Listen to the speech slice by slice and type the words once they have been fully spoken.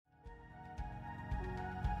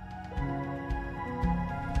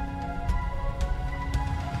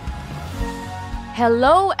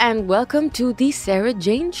Hello and welcome to the Sarah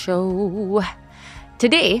Jane Show.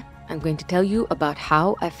 Today, I'm going to tell you about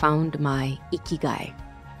how I found my ikigai.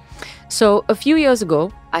 So, a few years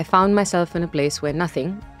ago, I found myself in a place where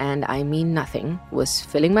nothing, and I mean nothing, was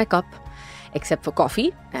filling my cup, except for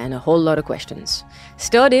coffee and a whole lot of questions,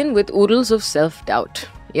 stirred in with oodles of self-doubt.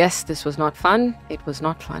 Yes, this was not fun. It was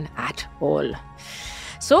not fun at all.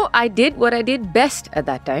 So, I did what I did best at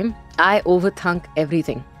that time. I overthunk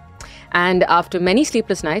everything. And after many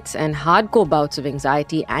sleepless nights and hardcore bouts of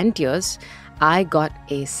anxiety and tears, I got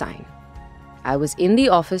a sign. I was in the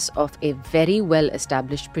office of a very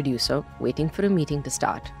well-established producer waiting for a meeting to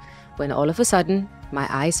start, when all of a sudden, my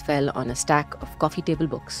eyes fell on a stack of coffee table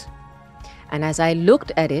books. And as I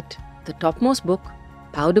looked at it, the topmost book,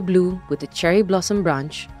 powder blue with a cherry blossom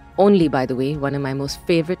branch, only by the way, one of my most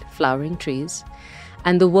favorite flowering trees,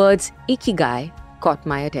 and the words Ikigai caught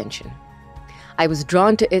my attention. I was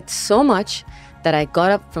drawn to it so much that I got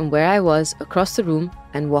up from where I was across the room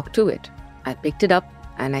and walked to it. I picked it up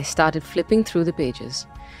and I started flipping through the pages.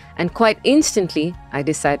 And quite instantly, I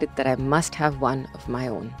decided that I must have one of my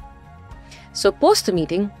own. So post the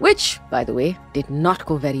meeting, which, by the way, did not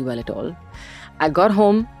go very well at all, I got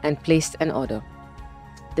home and placed an order.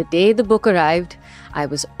 The day the book arrived, I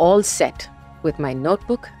was all set with my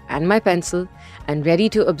notebook and my pencil and ready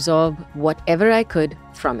to absorb whatever I could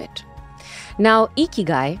from it. Now,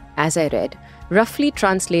 Ikigai, as I read, roughly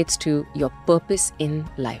translates to your purpose in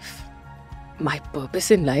life. My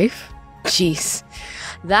purpose in life? Jeez.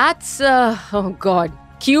 That's, oh God,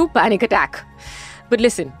 cue panic attack. But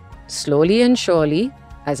listen, slowly and surely,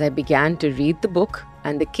 as I began to read the book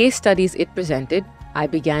and the case studies it presented, I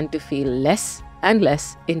began to feel less and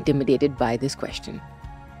less intimidated by this question.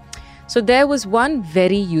 So there was one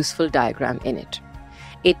very useful diagram in it.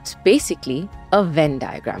 It's basically a Venn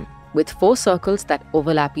diagram with 4 circles that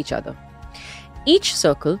overlap each other. Each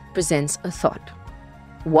circle presents a thought.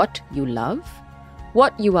 What you love,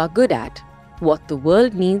 what you are good at, what the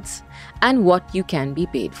world needs, and what you can be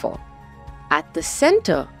paid for. At the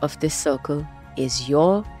center of this circle is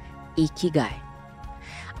your Ikigai.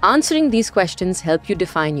 Answering these questions help you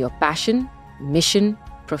define your passion, mission,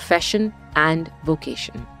 profession, and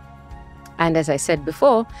vocation. And as I said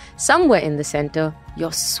before, somewhere in the center,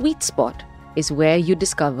 your sweet spot is where you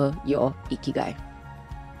discover your Ikigai.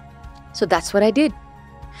 So that's what I did.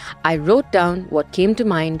 I wrote down what came to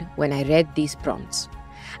mind when I read these prompts.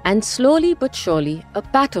 And slowly but surely, a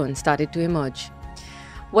pattern started to emerge.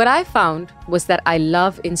 What I found was that I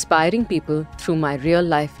love inspiring people through my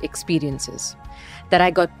real-life experiences. That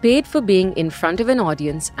I got paid for being in front of an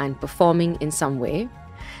audience and performing in some way.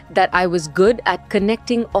 That I was good at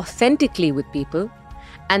connecting authentically with people.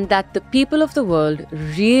 And that the people of the world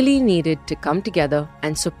really needed to come together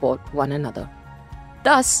and support one another.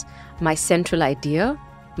 Thus, my central idea,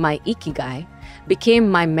 my Ikigai, became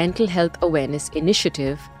my mental health awareness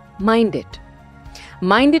initiative, Mind It.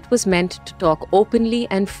 Mind It was meant to talk openly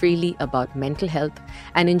and freely about mental health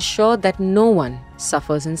and ensure that no one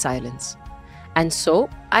suffers in silence. And so,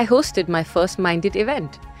 I hosted my first Mind It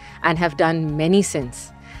event and have done many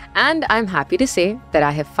since. And I'm happy to say that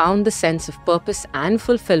I have found the sense of purpose and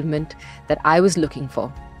fulfillment that I was looking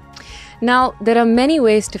for. Now, there are many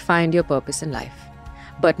ways to find your purpose in life.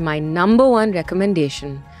 But my number one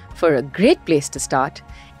recommendation for a great place to start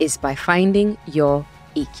is by finding your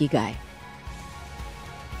Ikigai.